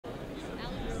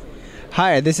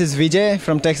Hi, this is Vijay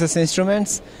from Texas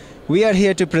Instruments. We are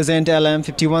here to present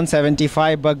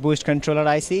LM5175 Buck Boost Controller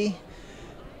IC.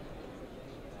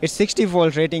 Its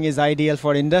 60-volt rating is ideal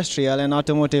for industrial and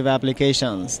automotive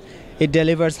applications. It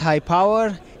delivers high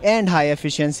power and high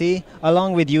efficiency,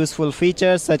 along with useful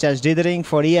features such as dithering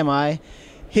for EMI,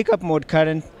 hiccup mode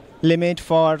current limit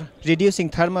for reducing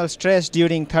thermal stress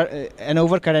during an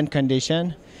overcurrent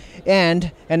condition,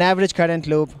 and an average current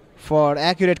loop for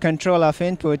accurate control of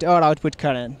input or output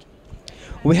current.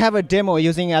 We have a demo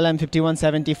using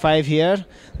LM5175 here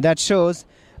that shows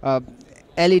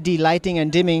LED lighting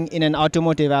and dimming in an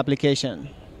automotive application.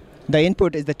 The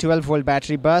input is the 12-volt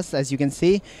battery bus, as you can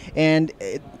see, and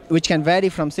which can vary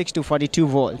from 6 to 42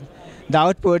 volt. The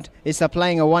output is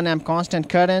supplying a 1 amp constant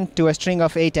current to a string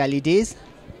of 8 LEDs.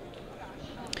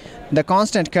 The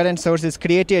constant current source is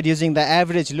created using the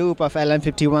average loop of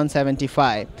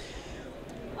LM5175.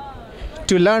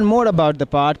 To learn more about the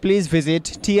part, please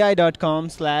visit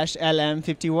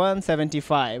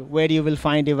ti.com/LM5175, where you will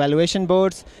find evaluation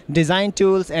boards, design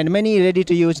tools, and many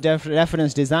ready-to-use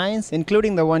reference designs,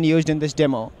 including the one used in this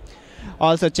demo.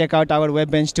 Also, check out our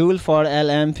web-bench tool for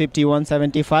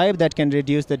LM5175 that can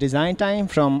reduce the design time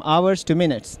from hours to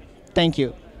minutes. Thank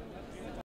you.